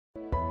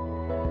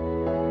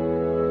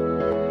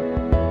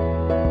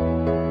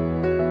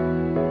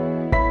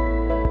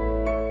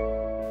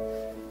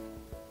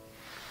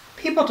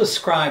People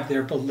describe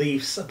their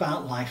beliefs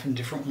about life in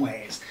different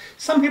ways.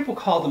 Some people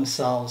call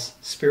themselves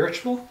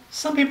spiritual.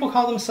 Some people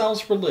call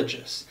themselves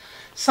religious.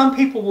 Some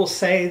people will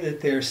say that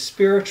they're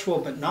spiritual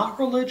but not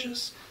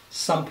religious.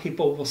 Some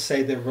people will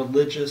say they're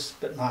religious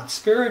but not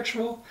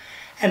spiritual.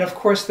 And of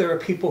course, there are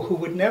people who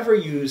would never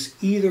use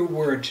either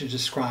word to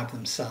describe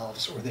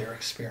themselves or their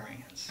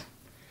experience.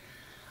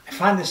 I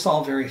find this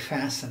all very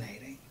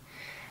fascinating.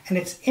 And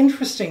it's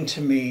interesting to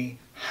me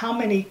how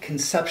many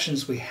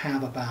conceptions we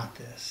have about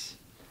this.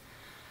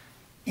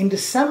 In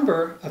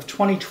December of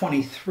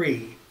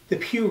 2023, the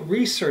Pew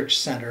Research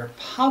Center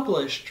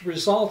published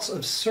results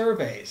of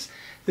surveys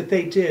that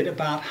they did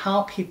about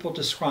how people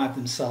describe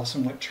themselves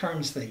and what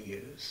terms they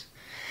use.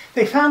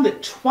 They found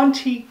that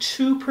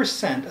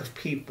 22% of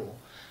people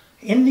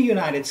in the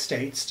United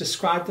States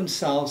describe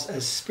themselves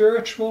as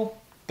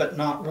spiritual but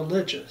not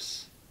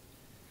religious.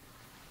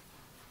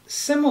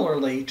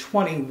 Similarly,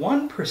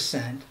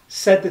 21%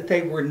 said that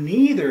they were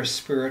neither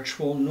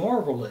spiritual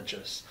nor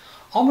religious.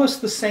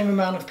 Almost the same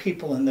amount of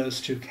people in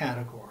those two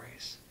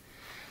categories.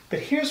 But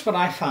here's what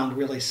I found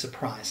really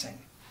surprising.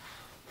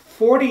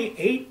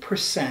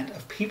 48%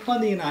 of people in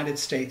the United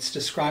States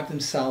describe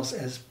themselves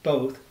as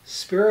both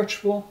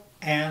spiritual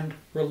and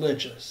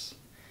religious.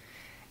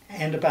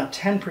 And about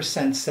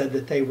 10% said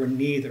that they were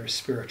neither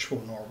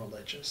spiritual nor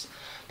religious.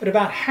 But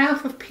about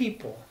half of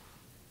people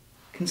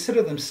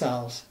consider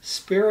themselves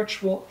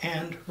spiritual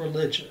and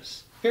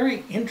religious.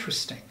 Very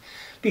interesting,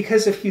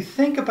 because if you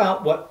think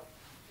about what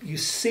you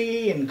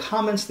see in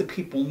comments that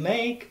people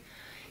make,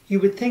 you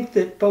would think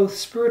that both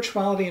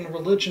spirituality and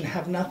religion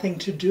have nothing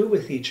to do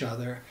with each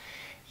other.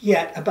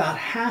 Yet about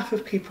half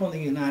of people in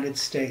the United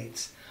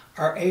States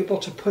are able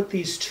to put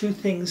these two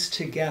things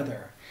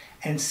together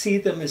and see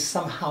them as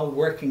somehow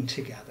working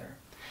together.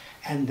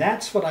 And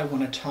that's what I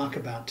want to talk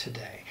about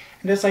today.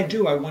 And as I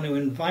do, I want to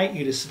invite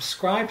you to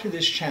subscribe to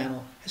this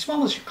channel, as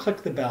well as you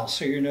click the bell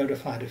so you're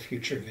notified of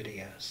future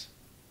videos.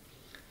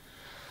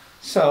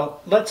 So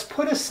let's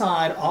put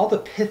aside all the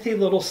pithy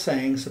little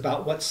sayings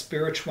about what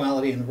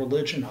spirituality and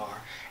religion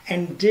are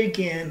and dig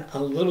in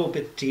a little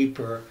bit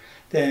deeper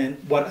than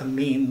what a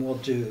meme will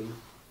do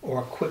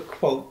or a quick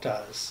quote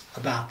does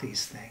about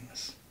these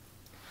things.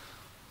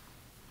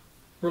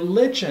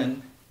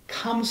 Religion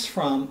comes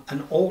from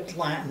an old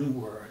Latin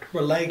word,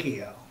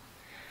 religio.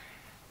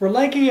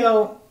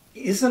 Religio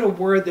isn't a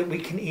word that we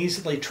can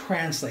easily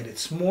translate.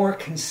 It's more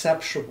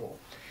conceptual.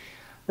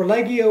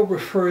 Religio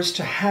refers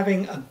to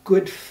having a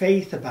good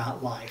faith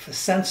about life, a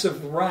sense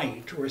of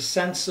right or a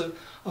sense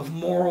of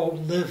moral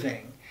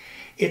living.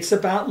 It's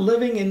about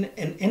living in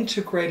an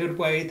integrated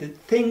way that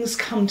things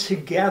come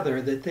together,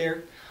 that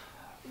they're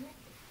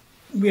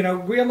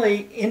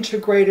really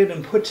integrated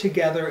and put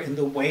together in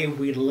the way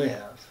we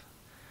live.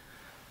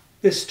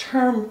 This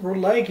term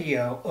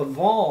religio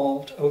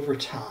evolved over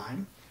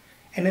time,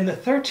 and in the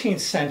 13th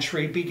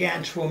century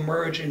began to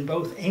emerge in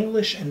both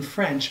English and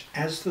French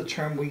as the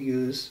term we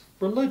use,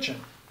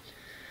 religion.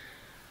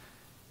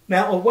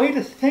 Now, a way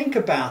to think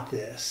about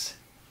this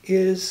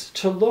is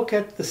to look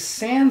at the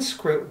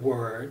Sanskrit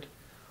word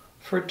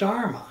for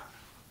dharma.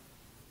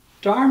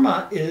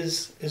 Dharma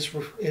is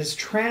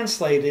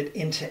translated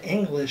into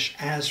English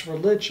as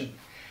religion.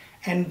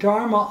 And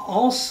dharma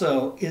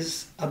also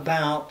is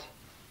about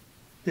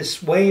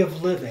this way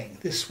of living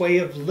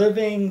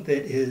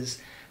that is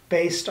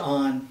based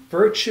on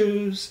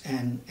virtues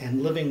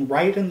and living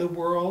right in the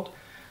world.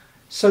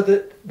 So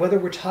that whether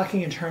we're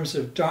talking in terms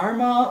of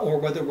dharma or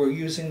whether we're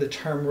using the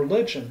term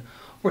religion,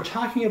 we're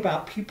talking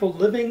about people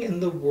living in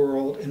the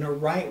world in a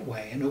right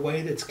way, in a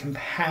way that's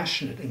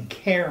compassionate and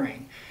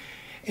caring,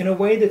 in a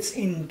way that's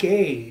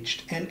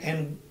engaged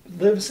and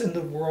lives in the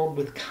world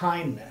with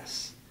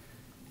kindness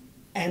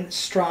and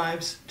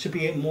strives to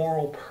be a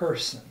moral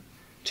person,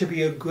 to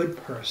be a good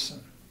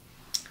person.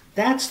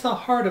 That's the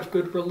heart of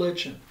good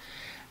religion.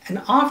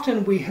 And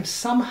often we have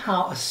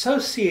somehow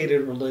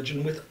associated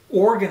religion with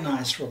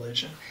organized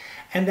religion,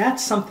 and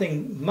that's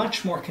something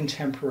much more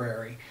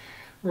contemporary.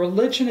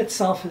 Religion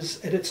itself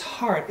at its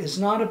heart is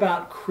not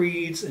about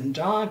creeds and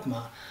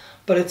dogma,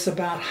 but it's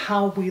about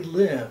how we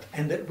live,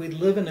 and that we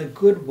live in a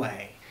good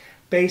way,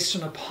 based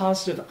on a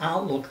positive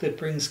outlook that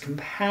brings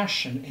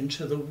compassion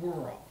into the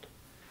world.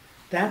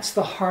 That's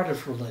the heart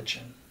of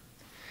religion.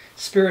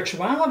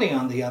 Spirituality,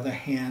 on the other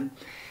hand,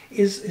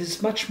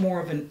 is much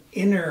more of an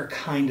inner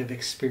kind of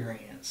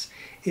experience.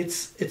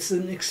 It's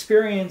an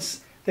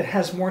experience that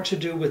has more to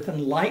do with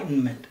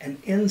enlightenment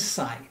and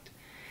insight.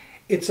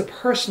 It's a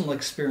personal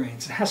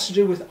experience. It has to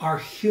do with our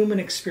human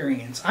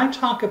experience. I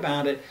talk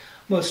about it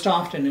most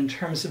often in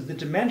terms of the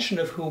dimension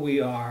of who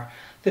we are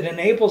that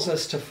enables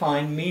us to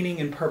find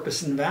meaning and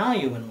purpose and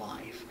value in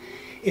life.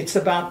 It's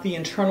about the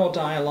internal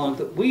dialogue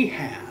that we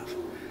have.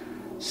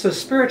 So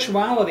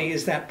spirituality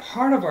is that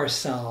part of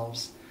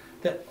ourselves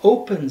that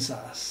opens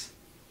us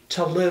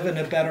to live in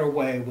a better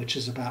way, which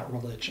is about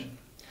religion.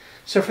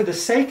 So for the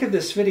sake of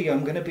this video,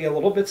 I'm going to be a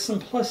little bit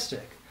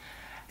simplistic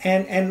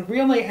and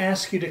really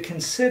ask you to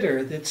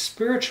consider that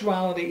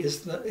spirituality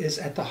is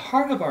at the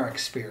heart of our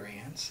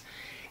experience.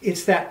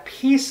 It's that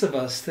piece of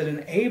us that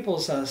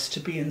enables us to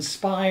be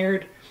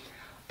inspired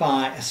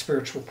by a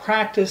spiritual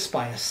practice,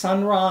 by a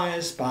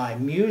sunrise, by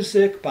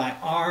music, by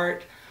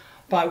art,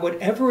 by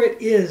whatever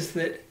it is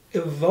that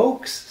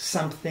evokes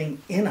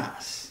something in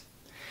us.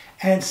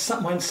 And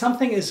when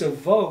something is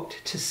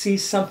evoked to see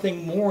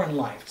something more in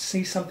life, to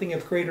see something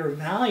of greater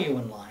value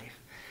in life,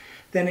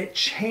 then it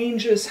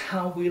changes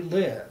how we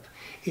live.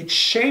 It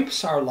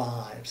shapes our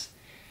lives.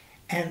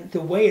 And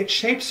the way it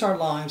shapes our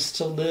lives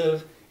to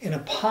live in a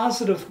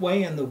positive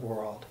way in the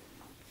world,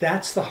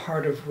 that's the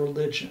heart of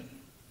religion.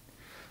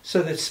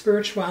 So that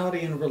spirituality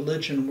and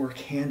religion work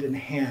hand in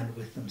hand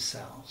with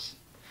themselves.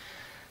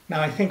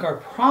 Now, I think our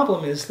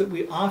problem is that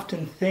we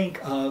often think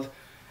of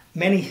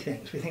many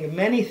things. We think of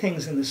many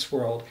things in this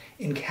world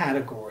in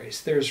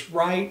categories. There's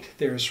right,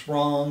 there's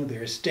wrong,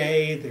 there's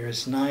day,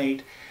 there's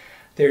night,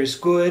 there's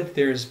good,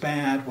 there's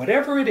bad.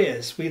 Whatever it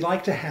is, we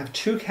like to have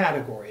two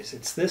categories.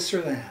 It's this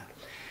or that.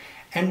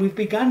 And we've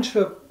begun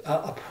to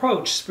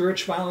approach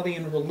spirituality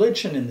and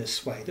religion in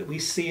this way, that we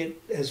see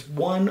it as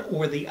one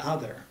or the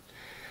other.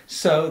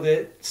 So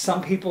that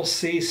some people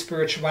see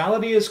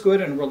spirituality as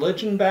good and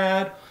religion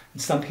bad,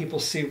 and some people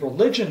see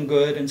religion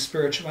good and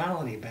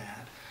spirituality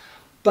bad.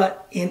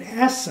 But in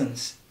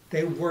essence,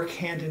 they work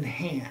hand in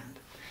hand.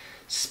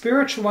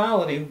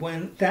 Spirituality,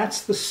 when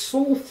that's the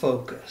sole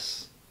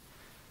focus,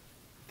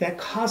 that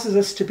causes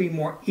us to be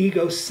more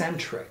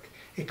egocentric.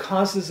 It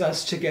causes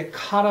us to get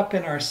caught up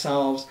in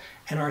ourselves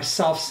and our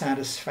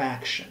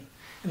self-satisfaction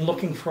and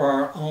looking for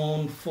our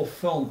own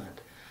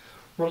fulfillment.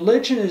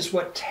 Religion is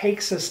what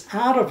takes us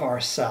out of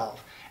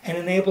ourselves and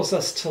enables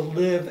us to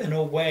live in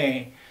a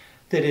way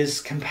that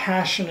is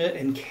compassionate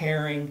and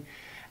caring.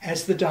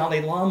 As the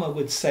Dalai Lama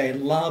would say,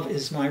 love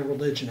is my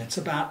religion. It's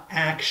about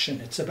action.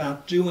 It's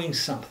about doing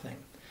something.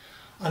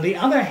 On the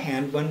other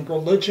hand, when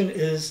religion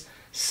is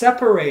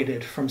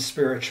separated from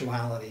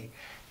spirituality,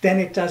 then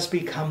it does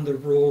become the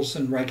rules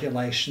and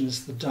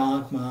regulations, the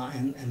dogma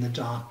and the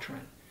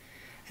doctrine.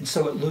 And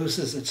so it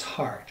loses its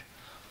heart.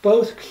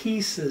 Both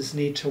pieces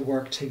need to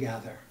work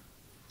together.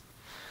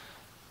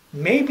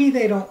 Maybe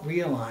they don't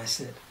realize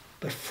it,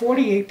 but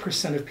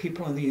 48% of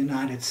people in the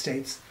United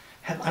States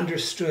have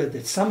understood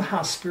that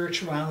somehow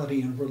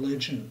spirituality and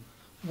religion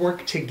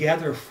work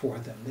together for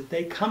them, that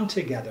they come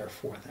together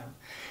for them.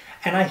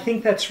 And I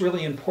think that's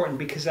really important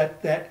because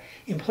that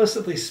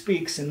implicitly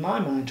speaks, in my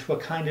mind, to a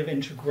kind of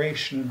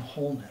integration and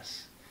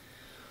wholeness.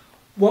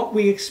 What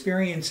we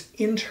experience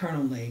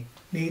internally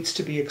needs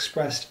to be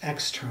expressed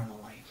externally.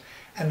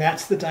 And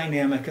that's the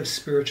dynamic of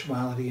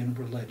spirituality and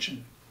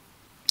religion.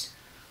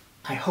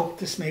 I hope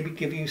this maybe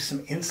give you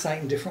some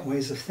insight in different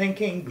ways of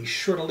thinking. Be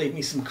sure to leave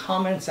me some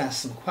comments,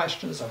 ask some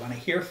questions. I want to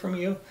hear from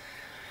you.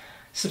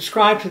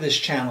 Subscribe to this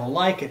channel,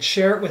 like it,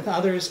 share it with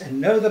others, and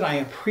know that I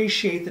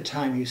appreciate the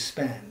time you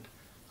spend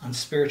on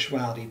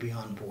spirituality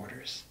beyond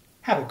borders.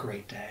 Have a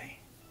great day.